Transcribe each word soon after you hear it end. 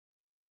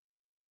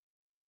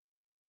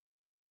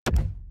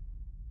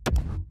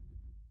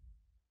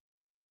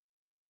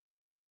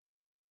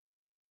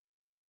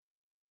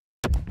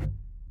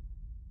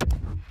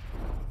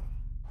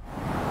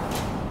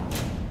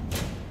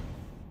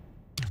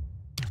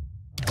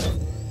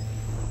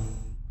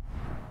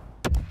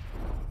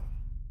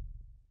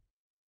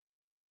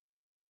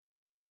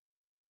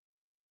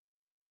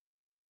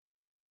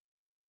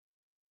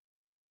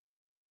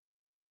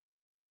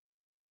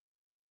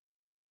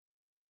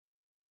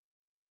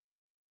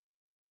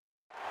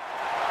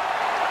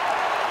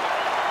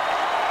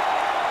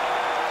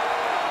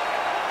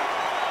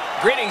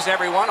Greetings,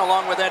 everyone,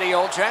 along with Eddie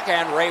Olczyk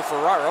and Ray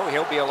Ferraro.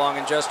 He'll be along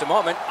in just a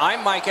moment.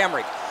 I'm Mike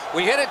Emmerich.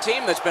 We hit a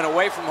team that's been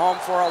away from home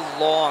for a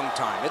long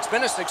time. It's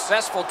been a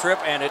successful trip,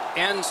 and it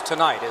ends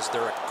tonight. Is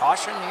there a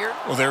caution here?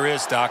 Well, there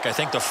is, Doc. I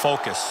think the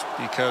focus,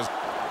 because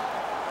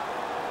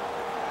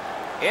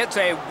it's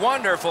a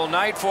wonderful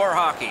night for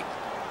hockey.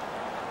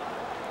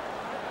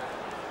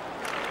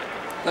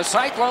 The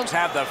Cyclones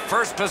have the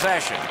first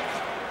possession.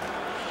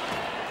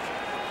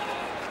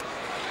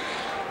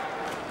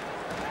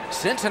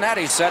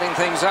 Cincinnati setting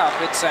things up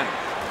at center.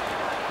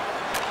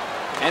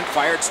 And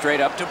fired straight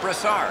up to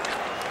Brassard.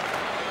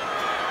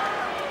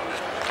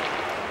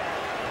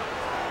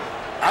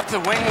 Up the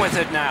wing with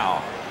it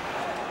now.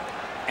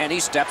 And he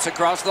steps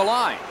across the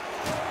line.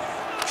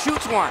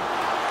 Shoots one.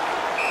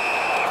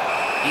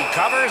 He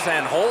covers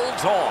and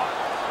holds on.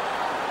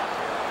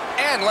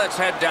 And let's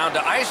head down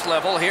to ice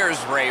level.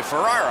 Here's Ray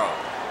Ferraro.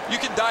 You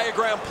can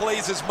diagram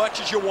plays as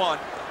much as you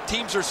want.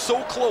 Teams are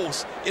so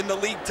close in the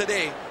league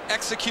today.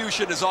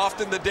 Execution is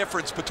often the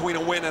difference between a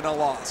win and a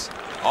loss.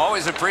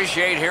 Always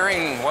appreciate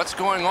hearing what's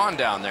going on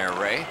down there,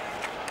 Ray.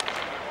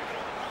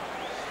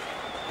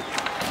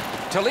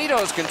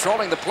 Toledo's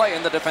controlling the play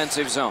in the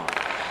defensive zone.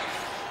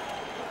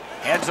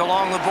 Heads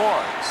along the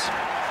boards.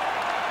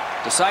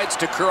 Decides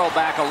to curl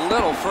back a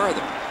little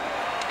further.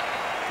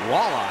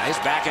 Walleye's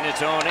back in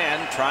its own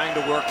end, trying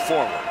to work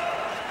forward.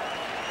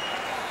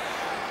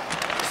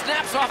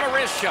 Snaps off a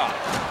wrist shot.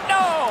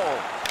 No!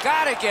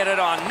 Gotta get it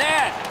on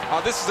net.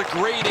 This is a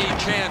grade A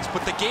chance,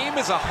 but the game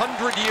is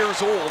 100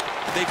 years old.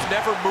 They've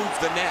never moved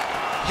the net.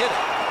 Hit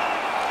it.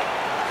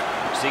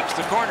 Seeks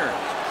the corner.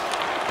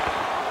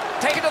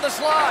 Take it to the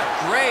slot.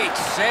 Great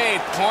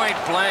save, point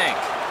blank.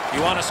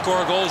 you want to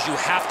score goals, you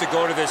have to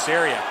go to this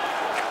area.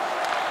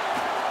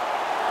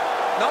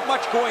 Not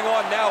much going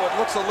on now. It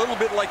looks a little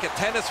bit like a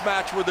tennis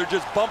match where they're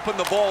just bumping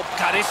the ball.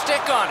 Got his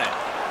stick on it.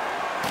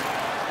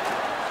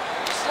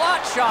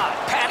 Slot shot,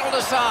 paddled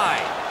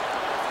aside.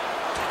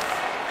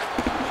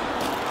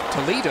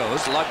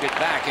 Toledo's lugged it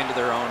back into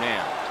their own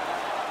end.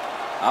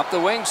 Up the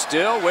wing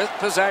still with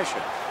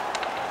possession.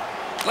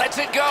 Lets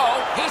it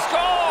go. He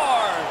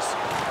scores!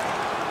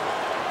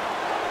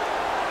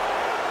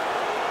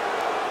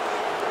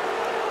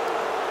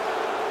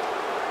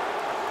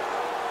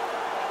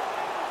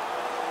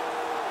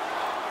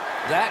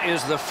 That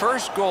is the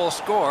first goal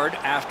scored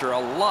after a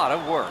lot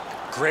of work.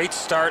 Great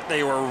start.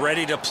 They were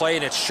ready to play,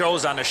 and it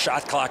shows on the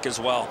shot clock as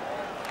well.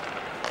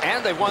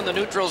 And they've won the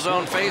neutral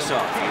zone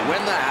faceoff. You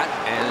win that,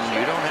 and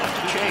you don't have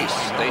to chase.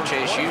 They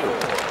chase you.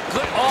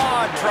 Good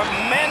on.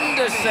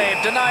 Tremendous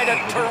save. Denied a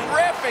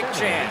terrific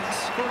chance.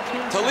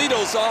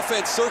 Toledo's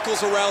offense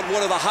circles around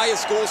one of the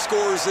highest goal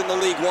scorers in the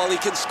league. While he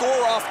can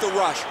score off the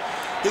rush,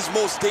 his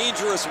most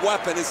dangerous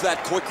weapon is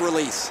that quick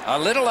release. A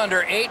little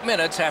under 8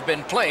 minutes have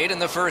been played in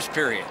the first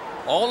period.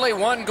 Only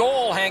one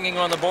goal hanging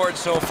on the board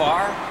so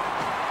far,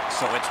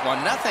 so it's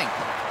 1-0.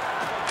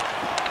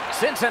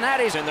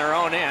 Cincinnati's in their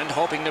own end,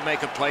 hoping to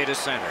make a play to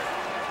center.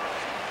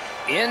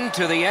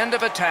 Into the end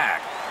of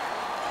attack.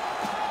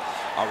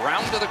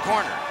 Around to the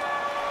corner.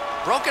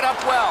 Broke it up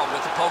well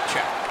with the poke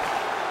check.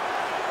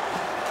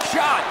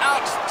 Shot,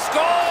 out,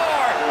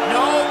 score!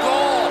 No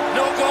goal,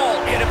 no goal.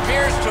 It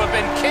appears to have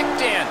been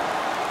kicked in.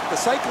 The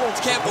Cyclones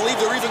can't believe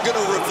they're even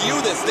going to review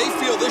this. They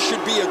feel this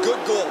should be a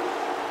good goal.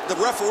 The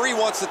referee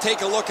wants to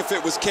take a look if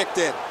it was kicked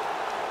in.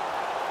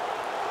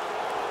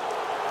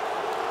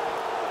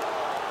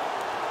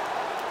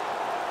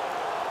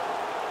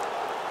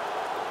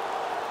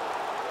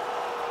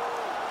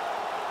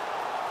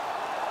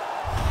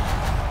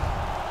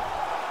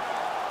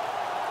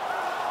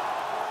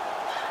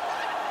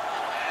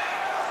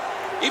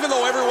 Even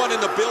though everyone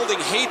in the building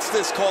hates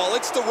this call,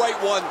 it's the right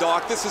one,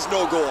 Doc. This is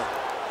no goal.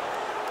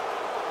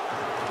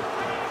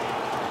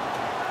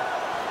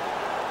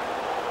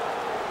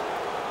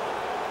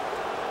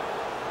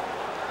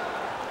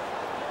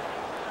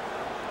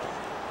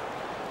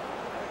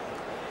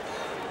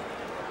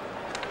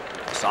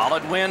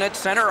 Solid win at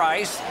center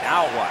ice.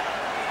 Now what?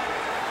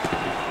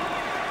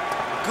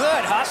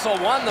 Good hustle,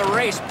 won the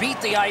race, beat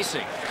the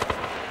icing.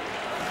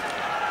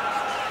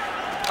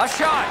 A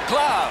shot,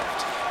 gloved.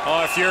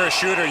 Oh, if you're a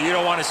shooter, you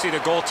don't want to see the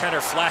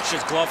goaltender flash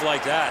his glove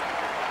like that.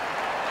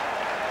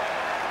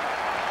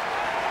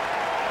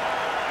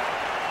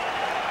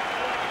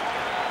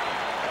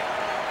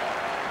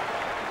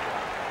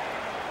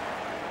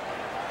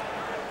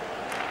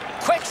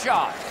 Quick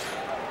shot.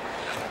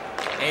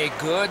 A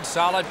good,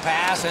 solid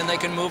pass, and they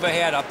can move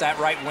ahead up that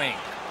right wing.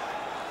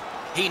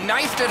 He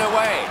knifed it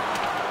away.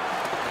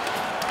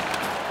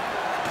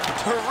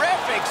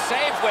 Terrific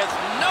save with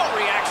no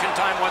reaction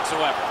time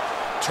whatsoever.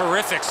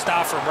 Terrific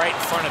stop from right in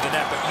front of the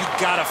net, but you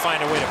got to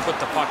find a way to put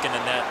the puck in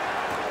the net.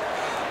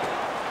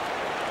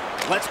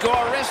 Let's go,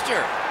 Arister.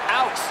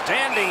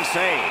 Outstanding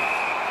save.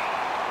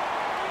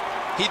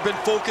 He'd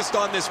been focused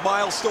on this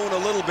milestone a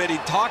little bit. He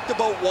talked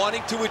about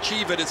wanting to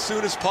achieve it as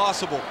soon as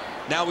possible.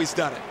 Now he's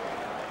done it.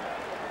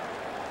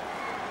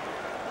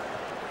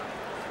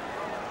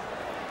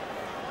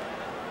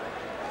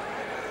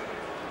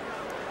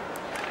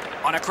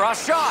 On a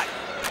cross shot.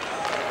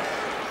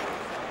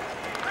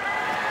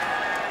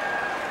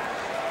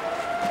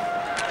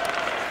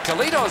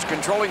 Toledo's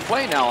controlling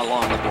play now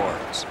along the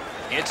boards.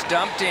 It's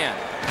dumped in.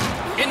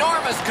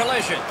 Enormous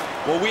collision.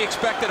 Well, we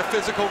expected a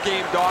physical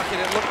game, Doc,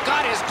 and it looked...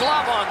 Got his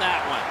glove on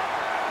that one.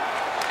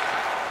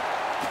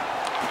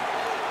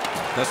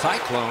 The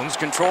Cyclones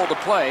control the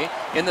play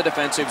in the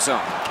defensive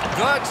zone.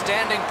 Good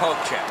standing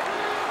poke check.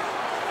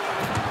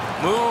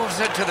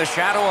 Moves it to the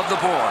shadow of the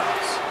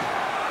boards.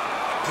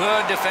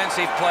 Good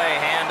defensive play,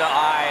 hand to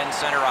eye and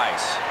center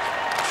ice.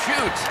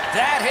 Shoots.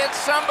 That hits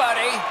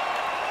somebody.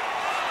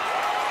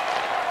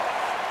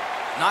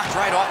 Knocked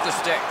right off the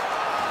stick.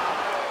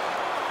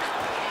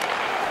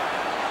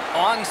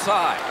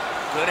 Onside.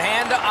 Good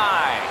hand to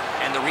eye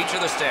and the reach of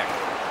the stick.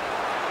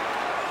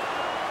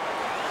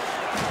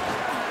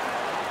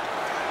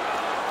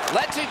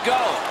 Lets it go.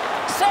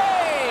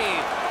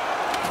 Save!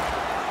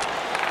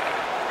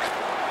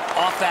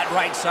 Off that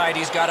right side,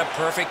 he's got a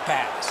perfect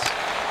pass.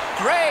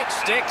 Great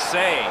stick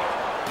save.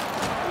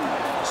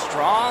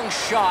 Strong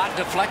shot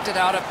deflected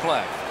out of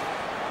play.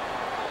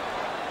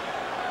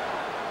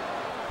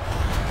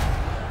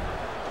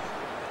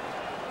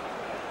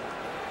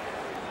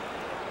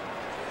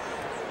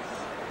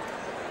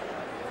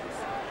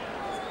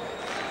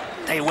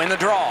 They win the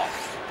draw.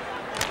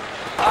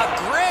 A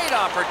great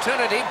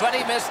opportunity, but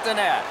he missed the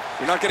net.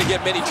 You're not going to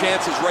get many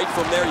chances right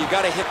from there. You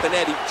got to hit the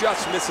net. He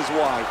just misses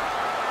wide.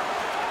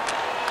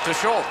 To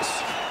Schultz.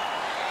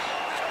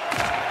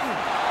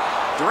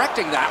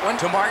 Directing that one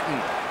to Martin.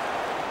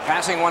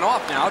 Passing one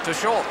off now to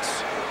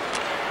Schultz.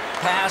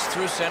 Pass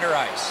through center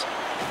ice.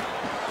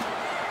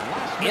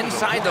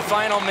 Inside the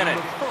final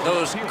minute.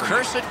 Those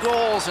cursed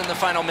goals in the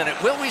final minute.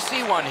 Will we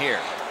see one here?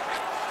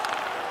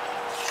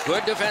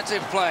 Good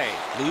defensive play.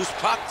 Loose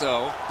puck,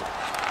 though.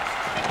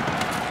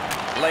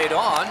 Laid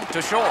on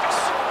to Schultz.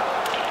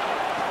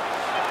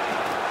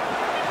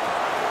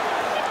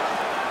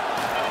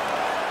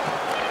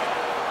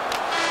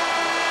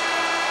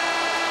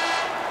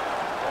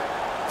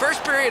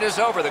 First period is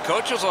over. The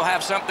coaches will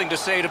have something to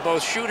say to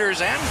both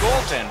shooters and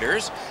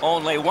goaltenders.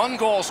 Only one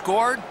goal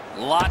scored.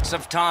 Lots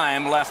of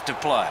time left to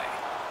play.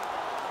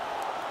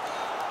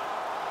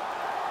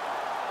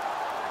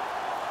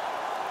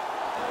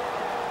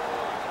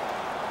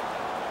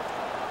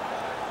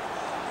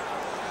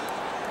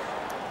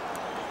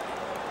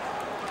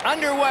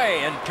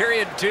 Underway in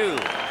period 2.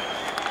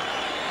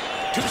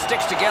 Two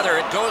sticks together,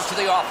 it goes to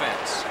the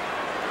offense.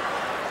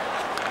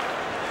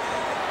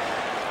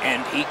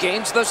 And he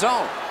gains the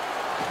zone.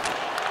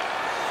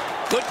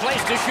 Good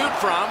place to shoot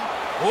from.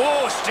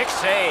 Oh, stick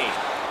save.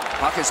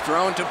 Puck is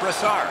thrown to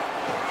Brassard.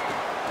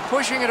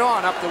 Pushing it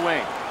on up the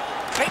wing.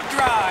 Big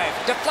drive,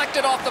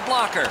 deflected off the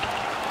blocker.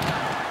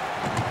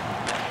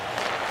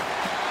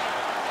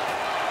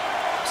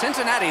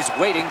 Cincinnati's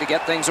waiting to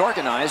get things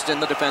organized in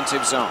the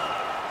defensive zone.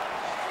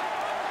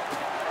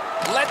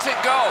 Lets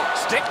it go,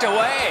 sticked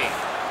away.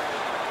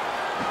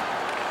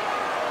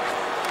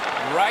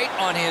 Right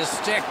on his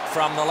stick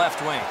from the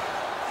left wing.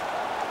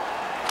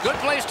 Good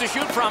place to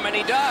shoot from, and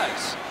he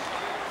does.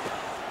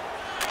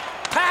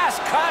 Pass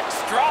cut,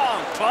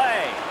 strong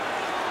play.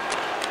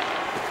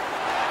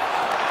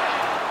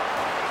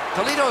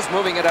 Toledo's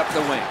moving it up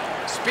the wing.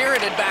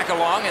 Spirited back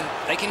along, and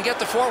they can get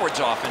the forwards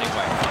off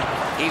anyway.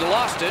 He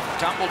lost it,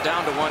 tumbled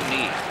down to one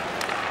knee.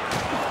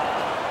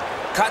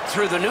 Cut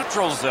through the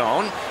neutral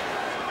zone.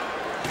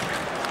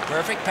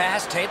 Perfect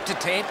pass, tape to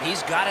tape.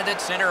 He's got it at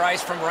center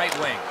ice from right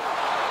wing.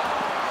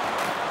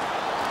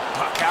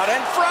 Puck out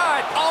in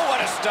front. Oh,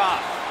 what a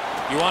stop.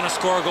 You want to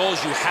score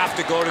goals, you have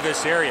to go to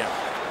this area.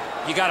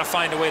 You got to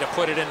find a way to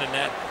put it in the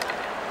net.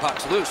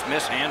 Puck's loose,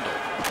 mishandled.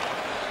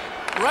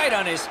 Right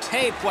on his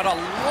tape, what a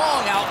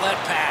long outlet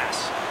pass.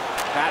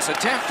 Pass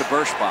attempt to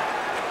Berschbach.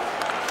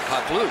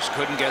 Puck loose,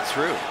 couldn't get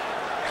through.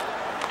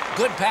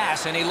 Good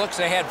pass, and he looks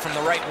ahead from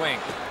the right wing.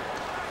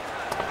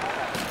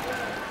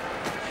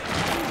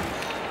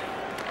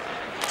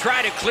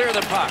 Try to clear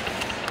the puck.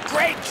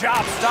 Great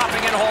job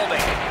stopping and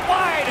holding.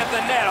 Wide of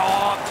the net.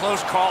 Oh,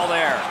 close call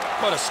there.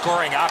 What a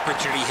scoring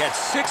opportunity. He had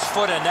 6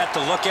 foot of net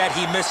to look at.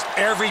 He missed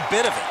every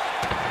bit of it.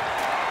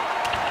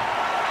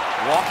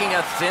 Walking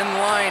a thin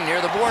line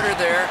near the border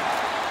there.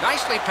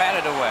 Nicely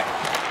patted away.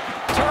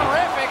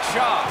 Terrific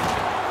shot.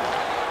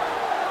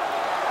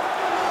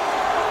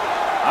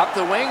 Up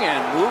the wing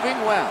and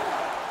moving well.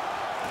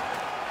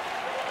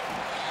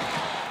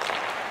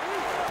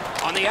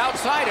 On the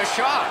outside, a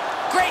shot.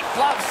 Great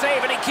glove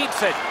save, and he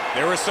keeps it.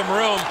 There was some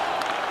room.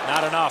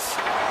 Not enough.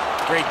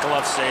 Great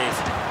glove save.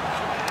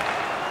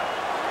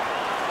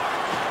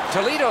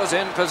 Toledo's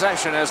in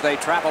possession as they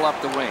travel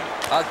up the wing.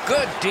 A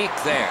good deke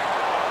there.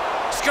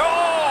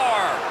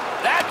 Score!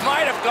 That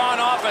might have gone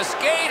off a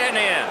skate and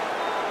in.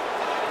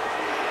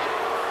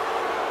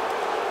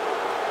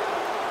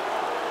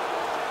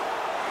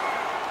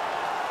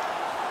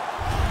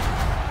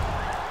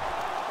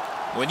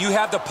 When you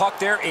have the puck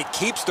there, it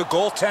keeps the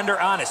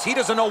goaltender honest. He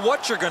doesn't know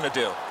what you're going to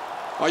do.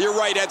 Oh, you're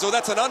right, Edzo.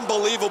 That's an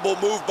unbelievable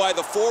move by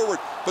the forward,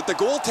 but the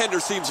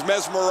goaltender seems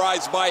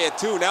mesmerized by it,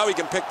 too. Now he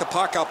can pick the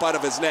puck up out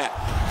of his net.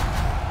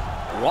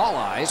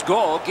 Walleye's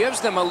goal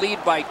gives them a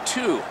lead by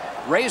 2.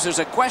 Raises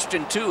a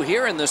question, too,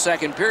 here in the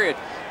second period.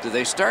 Do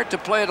they start to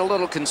play it a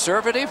little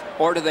conservative,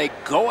 or do they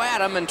go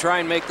at him and try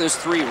and make this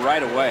 3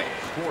 right away?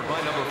 Scored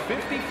by number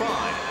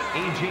 55,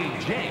 A.J.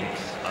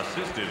 Jenks,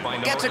 assisted by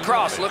number Gets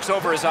across, 11. looks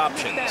over his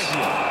options.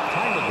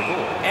 Time of the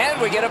goal.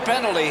 And we get a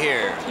penalty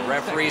here. The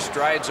referee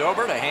strides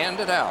over to hand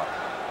it out.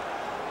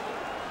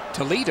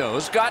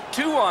 Toledo's got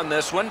 2 on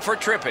this one for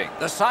tripping.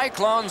 The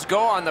Cyclones go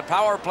on the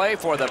power play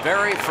for the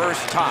very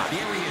first time.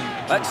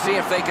 Let's see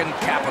if they can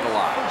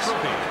capitalize.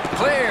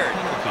 Cleared.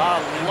 A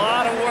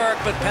lot of work,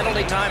 but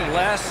penalty time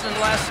less and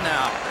less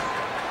now.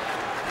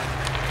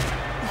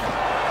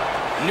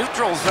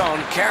 Neutral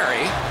zone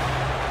carry.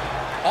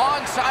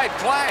 Onside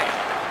play.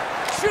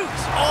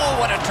 Shoots. Oh,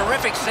 what a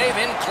terrific save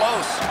in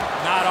close.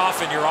 Not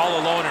often you're all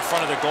alone in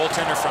front of the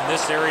goaltender from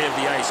this area of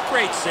the ice.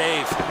 Great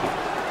save.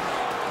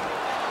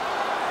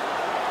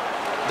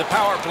 The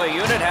power play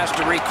unit has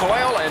to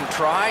recoil and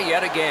try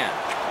yet again.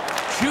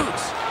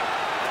 Shoots.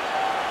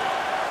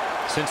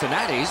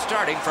 Cincinnati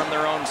starting from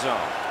their own zone.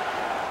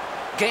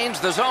 Gains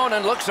the zone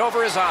and looks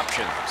over his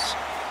options.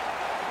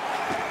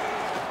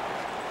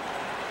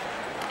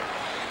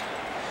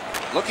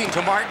 Looking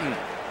to Martin.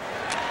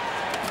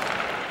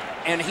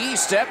 And he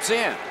steps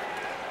in.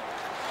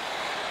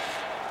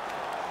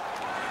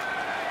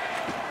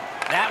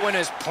 That one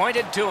is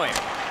pointed to him.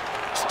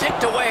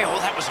 Sticked away. Oh,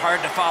 that was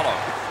hard to follow.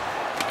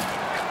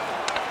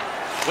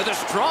 With a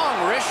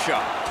strong wrist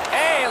shot.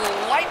 A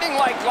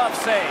lightning-like glove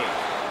save.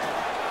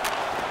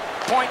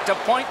 Point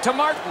to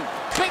Martin.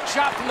 Big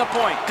shot from the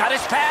point. Got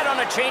his pad on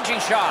a changing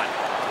shot.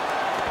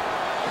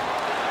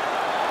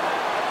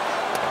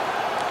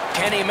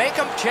 Can he make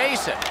him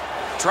chase it?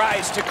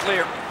 Tries to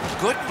clear.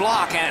 Good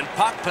block, and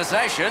puck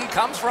possession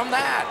comes from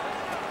that.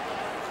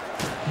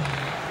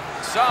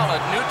 Solid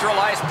neutral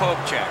ice poke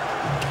check.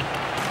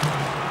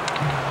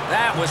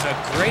 That was a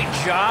great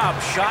job.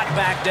 Shot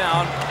back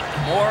down.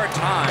 More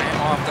time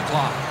off the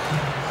clock.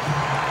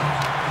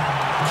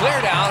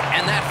 Cleared out,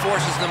 and that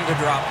forces them to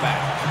drop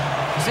back.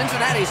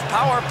 Cincinnati's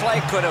power play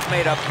could have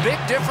made a big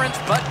difference,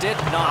 but did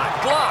not.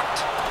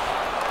 Blocked.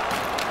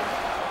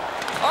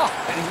 Oh,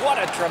 and what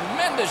a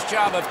tremendous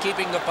job of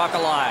keeping the puck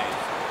alive.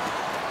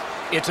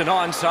 It's an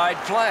onside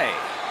play.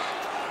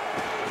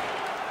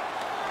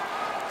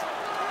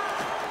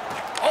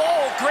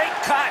 Oh, great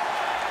cut.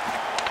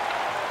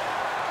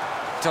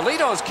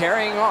 Toledo's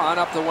carrying on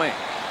up the wing.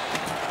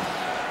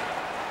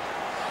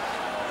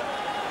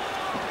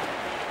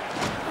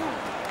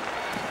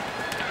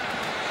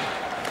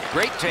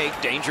 Great take,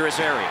 dangerous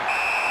area.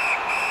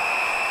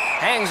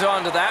 Hangs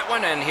on to that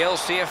one, and he'll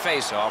see a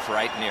face-off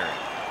right near him.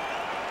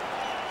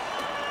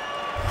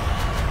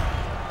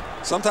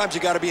 Sometimes you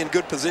got to be in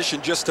good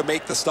position just to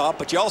make the stop,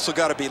 but you also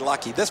got to be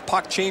lucky. This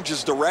puck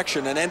changes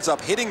direction and ends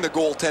up hitting the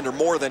goaltender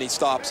more than he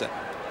stops it.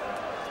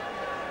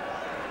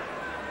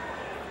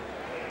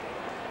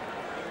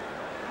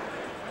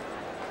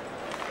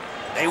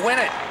 They win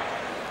it.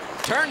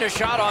 Turned a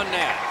shot on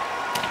net.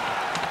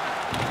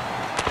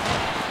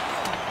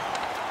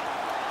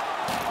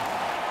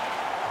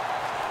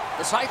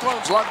 The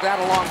Cyclones lug that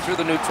along through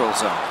the neutral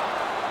zone.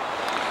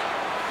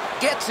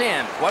 Gets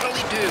in. What'll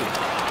he do?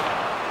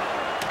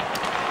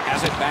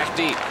 Has it back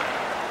deep.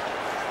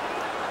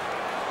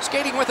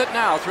 Skating with it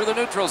now through the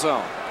neutral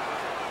zone.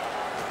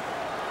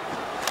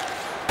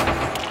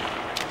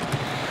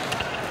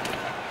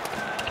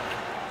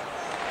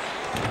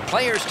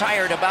 Players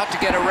tired, about to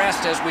get a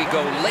rest as we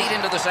go late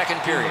into the second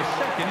period.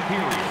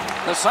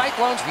 The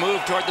Cyclones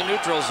move toward the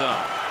neutral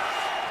zone.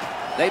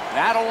 They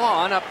battle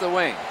on up the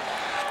wing.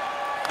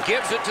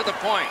 Gives it to the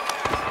point.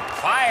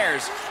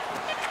 Fires.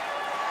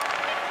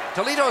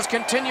 Toledo's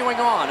continuing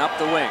on up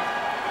the wing.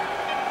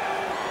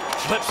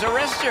 Flips a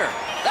wrister.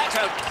 That's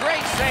a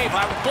great save.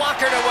 I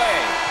blockered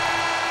away.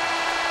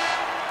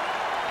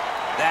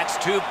 That's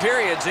 2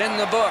 periods in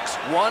the books.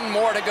 1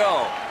 more to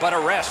go, but a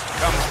rest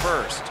comes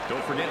first.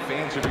 Don't forget,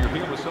 fans, if you're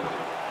here with some...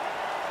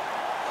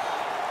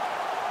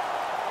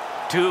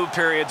 2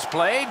 periods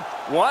played,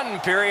 1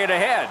 period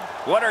ahead.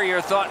 What are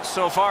your thoughts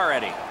so far,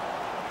 Eddie?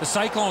 The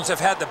Cyclones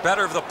have had the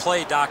better of the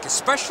play, Doc,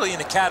 especially in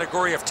the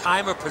category of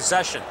time of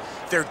possession.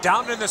 They're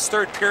down in this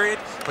 3rd period,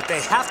 but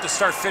they have to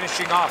start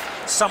finishing off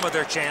some of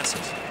their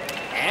chances.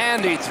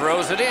 And he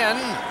throws it in,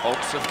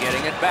 hopes of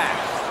getting it back.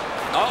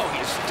 Oh,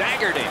 he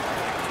staggered him.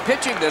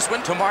 Pitching this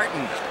one to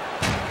Martin.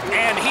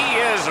 And he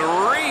is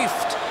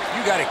reefed.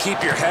 You got to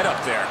keep your head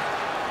up there.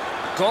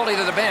 Goalie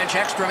to the bench,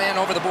 extra man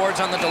over the boards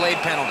on the delayed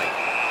penalty.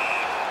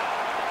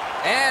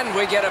 And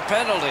we get a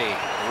penalty.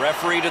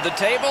 Referee to the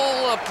table,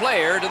 a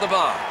player to the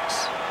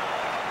box.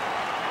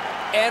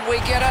 And we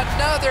get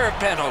another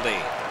penalty.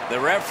 The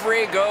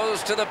referee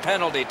goes to the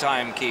penalty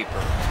timekeeper.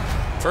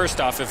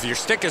 First off, if your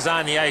stick is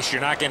on the ice,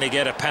 you're not going to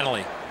get a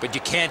penalty, but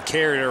you can't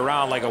carry it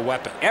around like a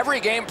weapon. Every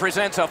game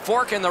presents a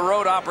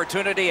fork-in-the-road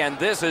opportunity, and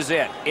this is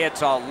it.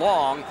 It's a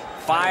long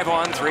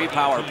 5-on-3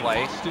 power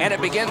play, and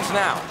it begins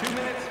now. 2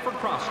 minutes for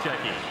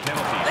cross-checking.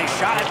 They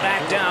shot it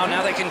back down.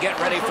 Now they can get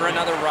ready for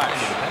another rush.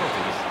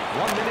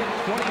 1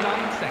 minute,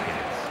 29 seconds.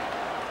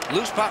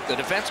 Loose puck. The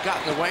defense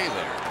got in the way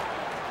there.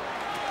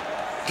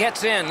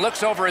 Gets in.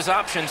 Looks over his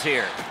options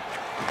here.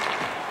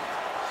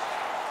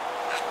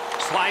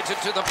 Slides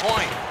it to the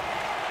point.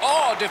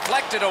 Oh,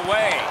 deflected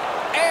away.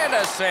 And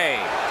a save.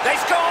 They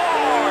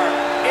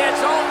score!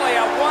 It's only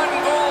a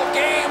one-goal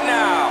game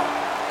now.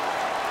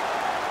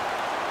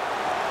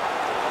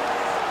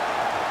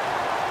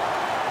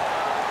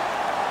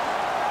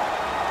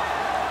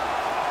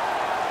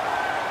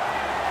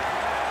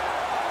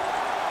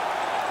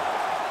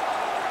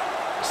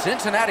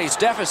 Cincinnati's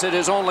deficit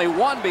is only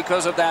one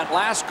because of that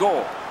last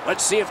goal.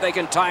 Let's see if they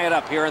can tie it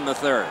up here in the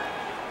third.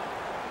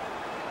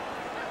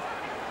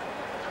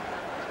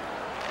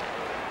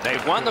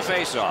 They've won the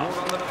faceoff.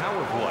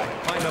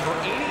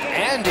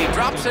 And he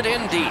drops it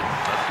in deep.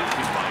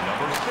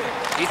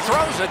 He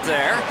throws it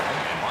there.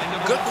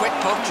 Good quick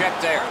poke check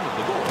there.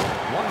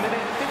 1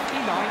 minute,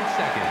 59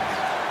 seconds.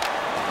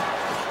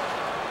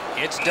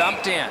 It's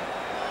dumped in.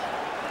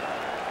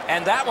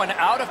 And that one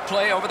out of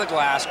play over the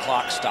glass.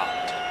 Clock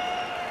stopped.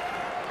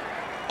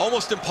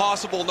 Almost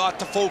impossible not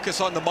to focus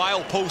on the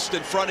milepost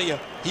in front of you.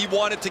 He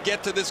wanted to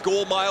get to this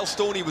goal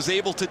milestone. He was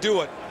able to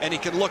do it, and he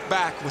can look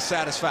back with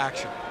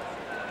satisfaction.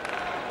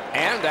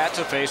 And that's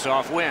a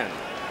face-off win.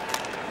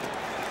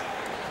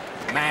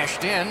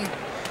 Mashed in.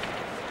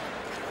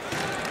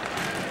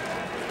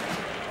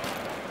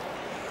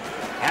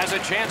 Has a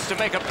chance to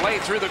make a play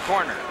through the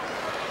corner.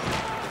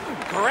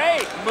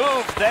 Great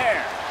move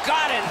there.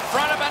 Got in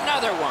front of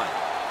another one.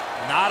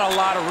 Not a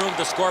lot of room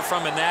to score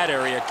from in that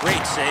area.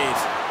 Great save.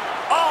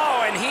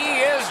 Oh, and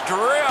he is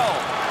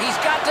drilled. He's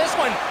got this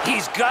one.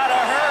 He's got to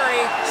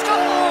hurry.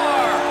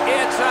 Score!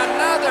 It's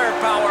another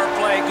power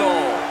play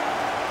goal.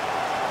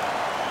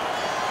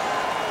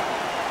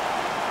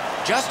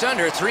 Just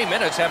under 3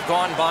 minutes have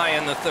gone by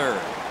in the third.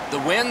 The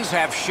winds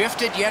have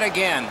shifted yet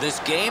again. This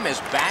game is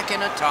back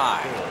in a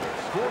tie.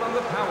 Scored on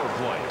the power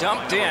play.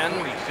 Dumped in.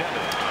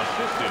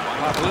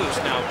 Pabu's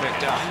now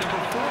picked up.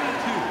 Number 42,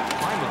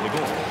 time of the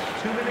goal,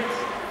 2 minutes,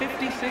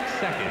 56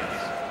 seconds.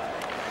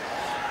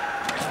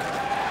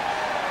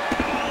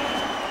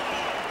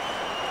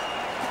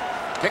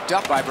 Picked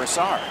up by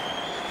Brassard.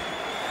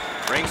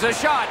 Brings a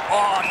shot.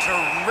 Oh,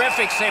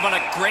 terrific save on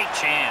a great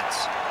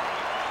chance.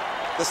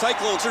 The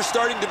Cyclones are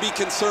starting to be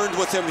concerned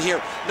with him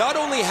here. Not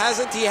only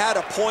hasn't he had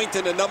a point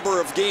in a number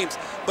of games,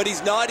 but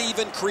he's not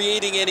even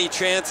creating any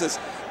chances.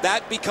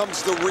 That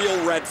becomes the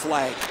real red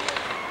flag.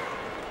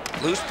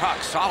 Loose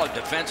puck, solid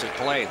defensive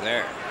play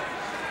there.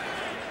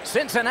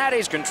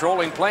 Cincinnati's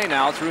controlling play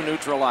now through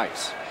neutral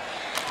ice.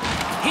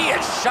 He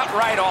is shut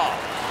right off.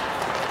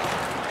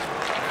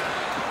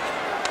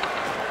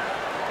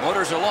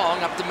 Motors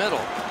along up the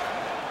middle.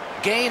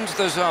 Gains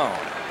the zone.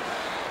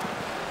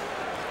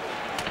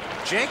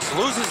 Jenks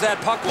loses that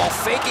puck while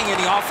faking in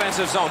the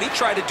offensive zone. He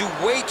tried to do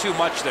way too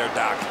much there,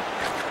 Doc.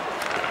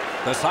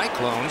 The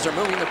Cyclones are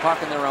moving the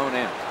puck in their own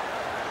end.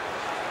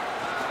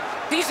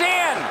 He's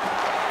in!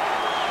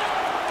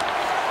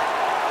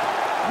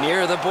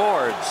 Near the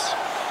boards.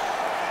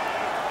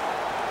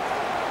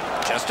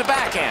 Just a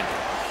backhand.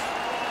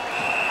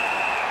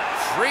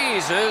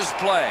 Freezes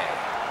play.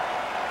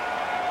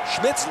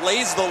 Schmitz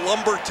lays the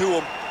lumber to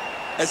him.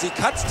 As he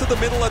cuts to the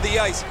middle of the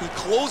ice, he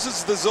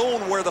closes the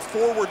zone where the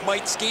forward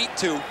might skate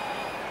to,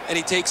 and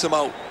he takes him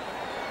out.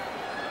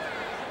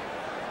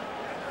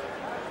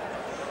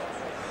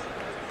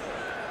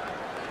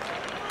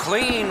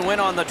 Clean win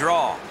on the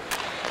draw.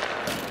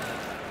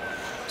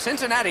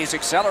 Cincinnati's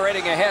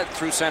accelerating ahead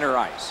through center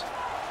ice.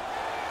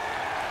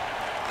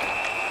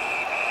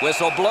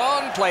 Whistle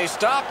blown, play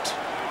stopped.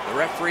 The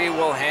referee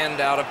will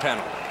hand out a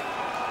penalty.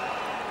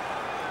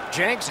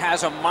 Jenks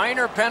has a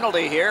minor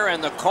penalty here,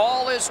 and the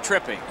call is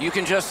tripping. You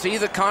can just see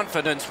the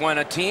confidence when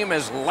a team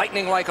is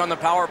lightning-like on the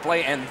power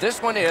play, and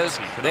this one is.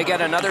 They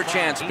get another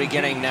chance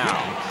beginning now.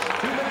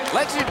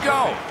 Let's it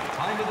go.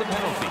 Time of the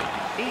penalty.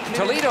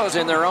 Toledo's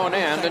in their own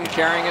end and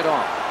carrying it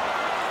on.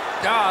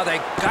 Ah, they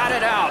got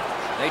it out.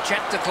 They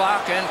check the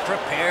clock and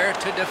prepare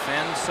to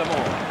defend some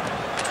more.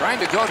 Trying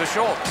to go to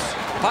Schultz.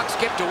 Puck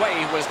skipped away.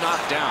 He was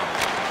knocked down.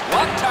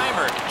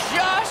 One-timer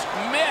just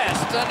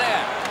missed the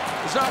net.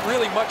 There's not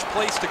really much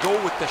place to go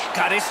with this.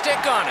 Got his stick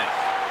on it.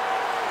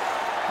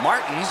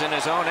 Martin's in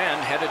his own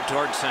end, headed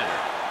towards center.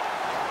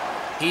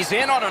 He's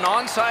in on an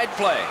onside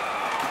play.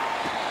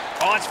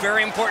 Oh, it's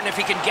very important if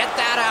he can get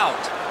that out.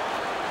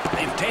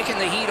 They've taken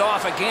the heat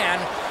off again.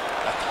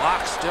 The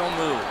clock still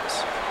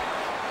moves.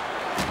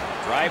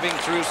 Driving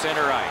through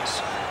center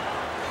ice.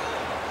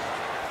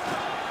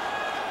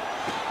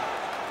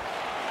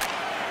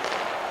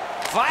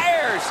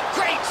 Fires!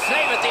 Great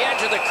save at the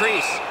edge of the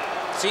crease.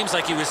 Seems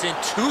like he was in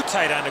too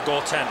tight on the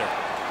goaltender.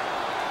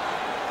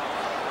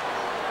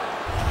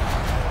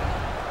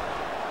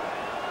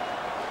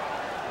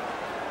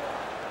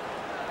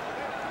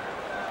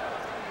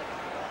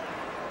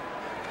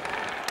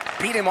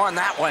 Beat him on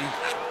that one.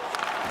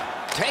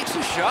 Takes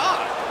a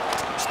shot.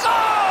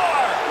 Score!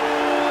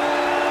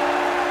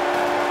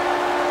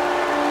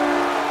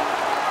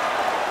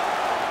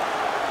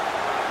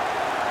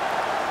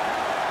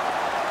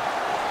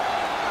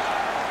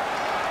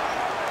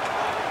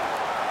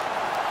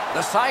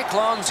 The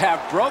Cyclones have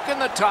broken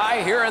the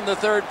tie here in the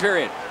third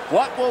period.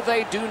 What will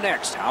they do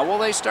next? How will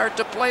they start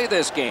to play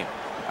this game?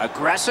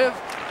 Aggressive,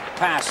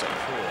 passive.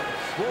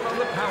 Scored on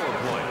the power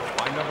play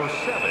by number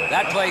 7.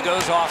 That play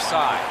goes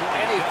offside.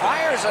 And he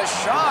fires a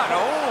shot.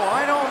 Oh,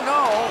 I don't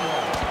know.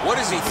 What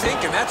is he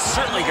thinking? That's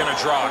certainly going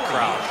to draw a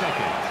crowd.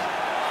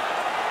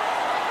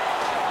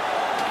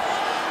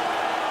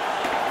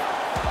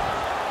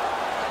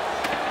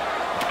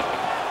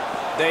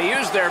 They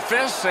used their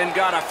fists and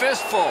got a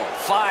fistful.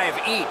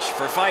 5 each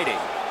for fighting.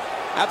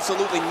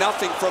 Absolutely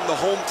nothing from the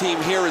home team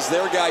here as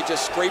their guy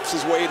just scrapes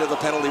his way to the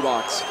penalty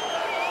box.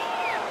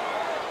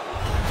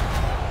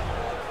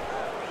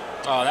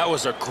 Oh, that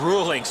was a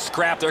grueling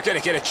scrap. They're going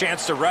to get a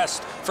chance to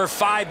rest for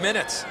 5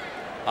 minutes.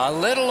 A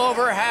little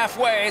over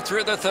halfway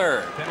through the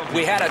third.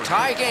 We had a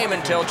tie game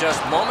until just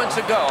moments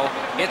ago.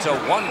 It's a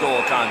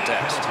 1-goal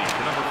contest.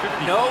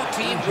 No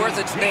team worth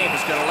its name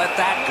is going to let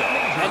that go.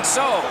 And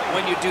so,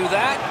 when you do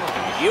that,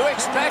 you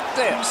expect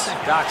this.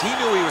 Doc, he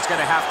knew he was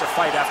going to have to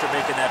fight after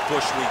making that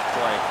Bush League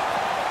play.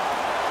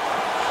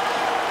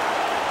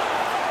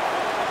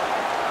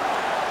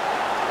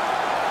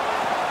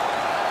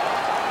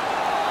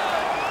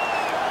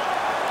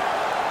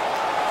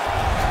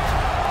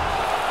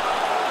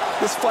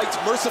 This fight's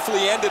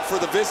mercifully ended for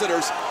the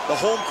visitors. The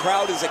home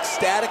crowd is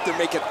ecstatic. They're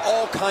making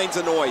all kinds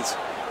of noise.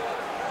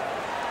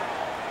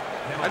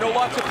 I know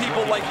lots of people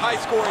like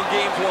high-scoring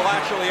games. Well,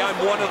 actually, I'm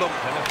one of them.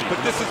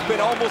 But this has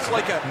been almost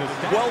like a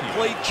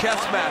well-played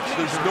chess match.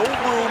 There's no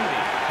room.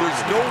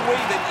 There's no way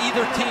that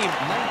either team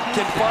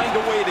can find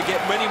a way to get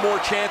many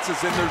more chances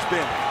than there's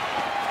been.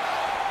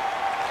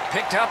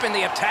 Picked up in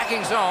the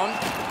attacking zone.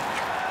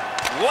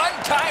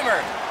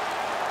 One-timer.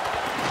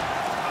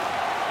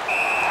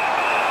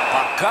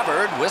 Puck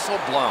covered, whistle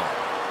blown.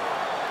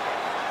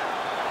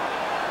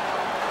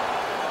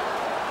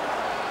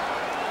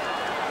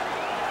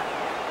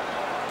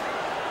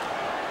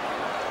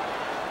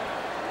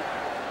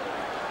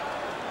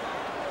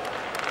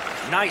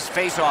 Nice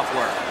face-off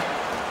work.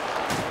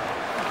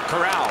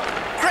 Corral.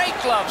 Great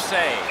glove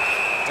save.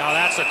 Now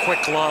that's a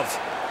quick glove.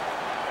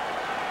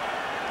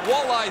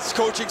 Walleye's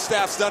coaching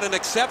staff's done an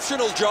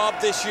exceptional job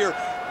this year,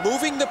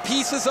 moving the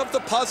pieces of the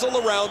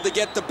puzzle around to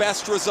get the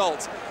best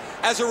results.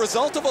 As a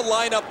result of a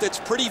lineup that's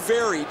pretty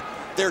varied,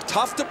 they're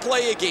tough to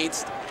play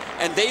against,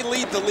 and they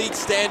lead the league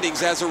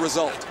standings as a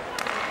result.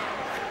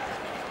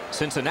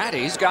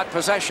 Cincinnati's got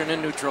possession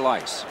in neutral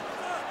ice.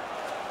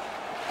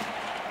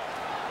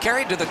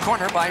 Carried to the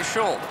corner by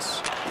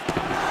Schultz.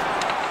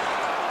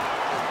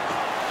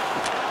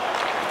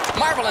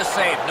 Marvelous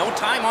save. No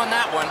time on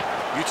that one.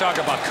 You talk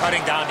about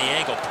cutting down the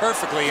angle.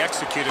 Perfectly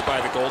executed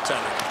by the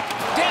goaltender.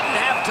 Didn't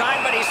have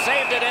time, but he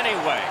saved it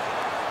anyway.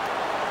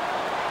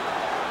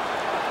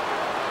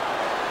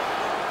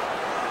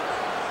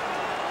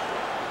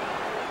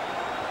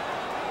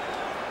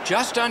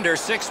 Just under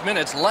 6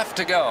 minutes left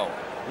to go.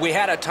 We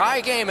had a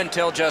tie game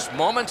until just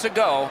moments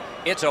ago.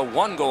 It's a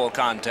 1-goal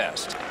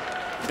contest.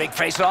 Big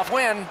face-off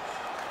win.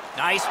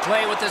 Nice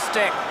play with the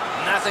stick.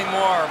 Nothing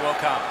more will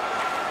come.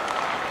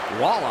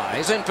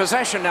 Walleye's in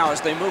possession now as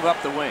they move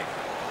up the wing.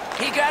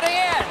 He got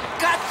in.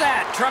 Got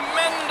that.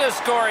 Tremendous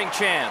scoring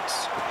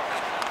chance.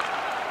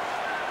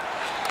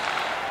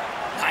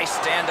 Nice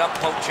stand-up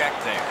poke check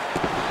there.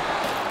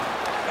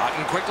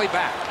 Gotten quickly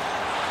back.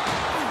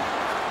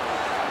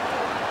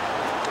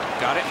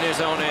 Got it in his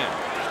own end.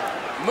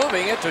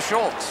 Moving it to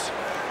Schultz.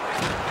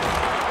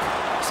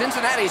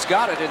 Cincinnati's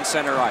got it in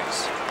center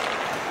ice.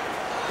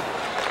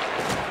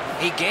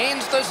 He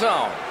gains the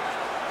zone.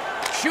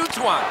 Shoots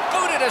one.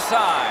 Booted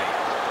aside.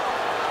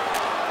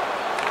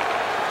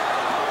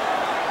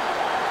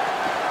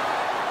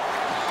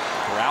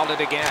 Corralled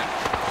it again.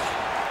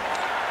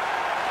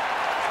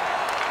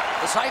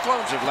 The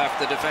Cyclones have left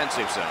the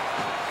defensive zone.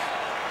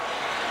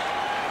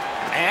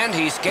 And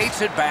he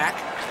skates it back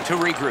to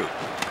regroup.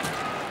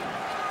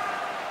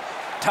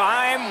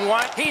 Time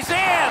one. He's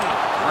in.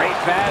 Great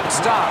bad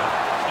stop.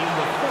 In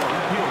the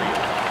fourth period.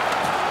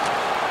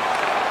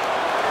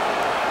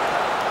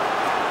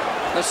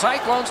 The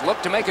Cyclones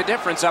look to make a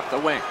difference up the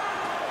wing.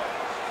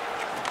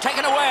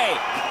 Taken away.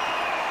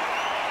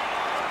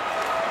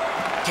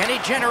 Can he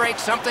generate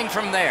something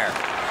from there?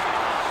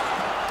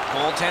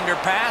 Goaltender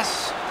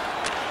pass.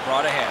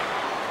 Brought ahead.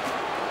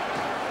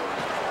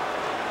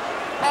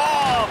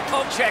 Oh,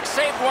 poke check.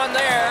 Saved one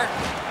there.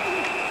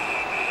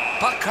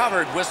 Puck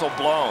covered, whistle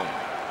blown.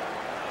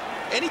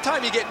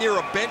 Anytime you get near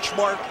a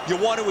benchmark, you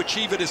want to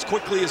achieve it as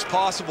quickly as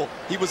possible.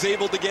 He was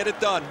able to get it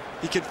done.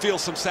 He can feel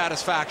some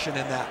satisfaction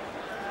in that.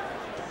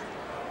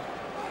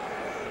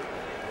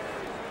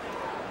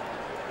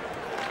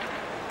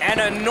 An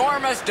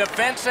enormous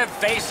defensive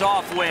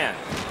face-off win.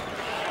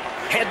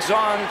 Heads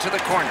on to the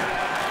corner.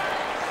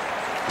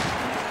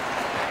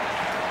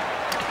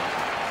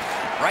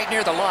 Right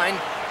near the line.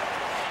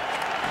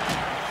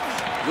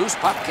 Loose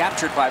puck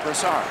captured by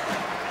Brassard.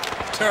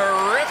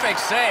 Terrific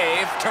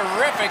save,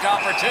 terrific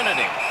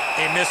opportunity.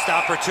 A missed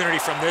opportunity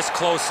from this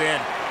close in.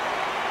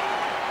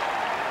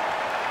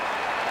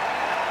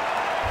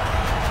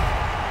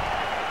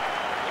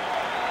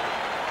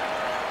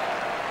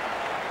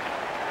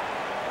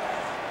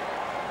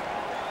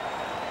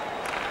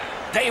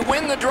 They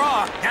win the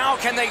draw. Now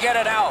can they get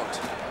it out?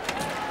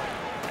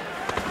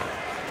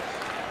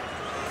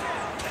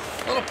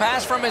 Little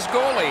pass from his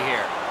goalie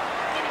here.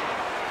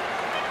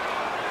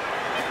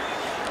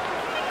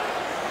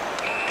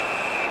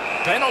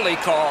 Penalty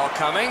call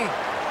coming.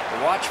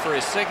 Watch for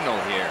his signal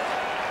here.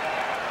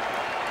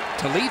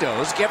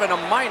 Toledo's given a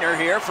minor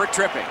here for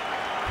tripping.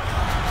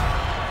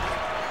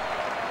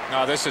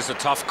 No, this is a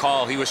tough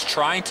call. He was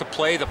trying to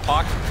play the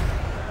puck,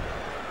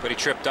 but he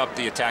tripped up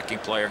the attacking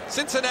player.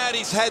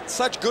 Cincinnati's had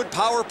such good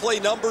power play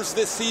numbers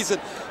this season.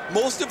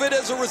 Most of it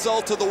as a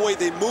result of the way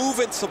they move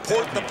and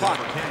support the puck.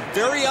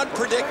 Very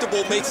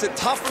unpredictable, makes it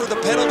tough for the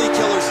penalty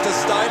killers to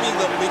stymie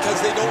them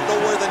because they don't know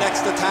where the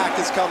next attack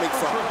is coming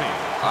from.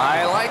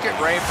 I like it,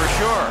 Ray, for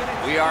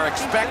sure. We are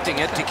expecting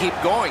it to keep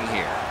going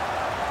here.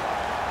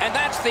 And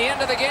that's the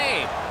end of the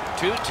game.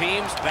 Two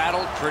teams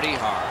battled pretty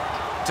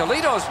hard.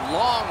 Toledo's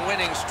long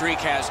winning streak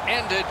has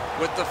ended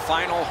with the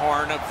final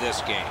horn of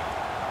this game.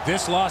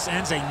 This loss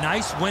ends a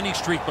nice winning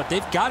streak, but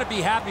they've got to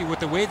be happy with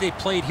the way they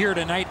played here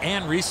tonight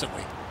and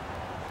recently.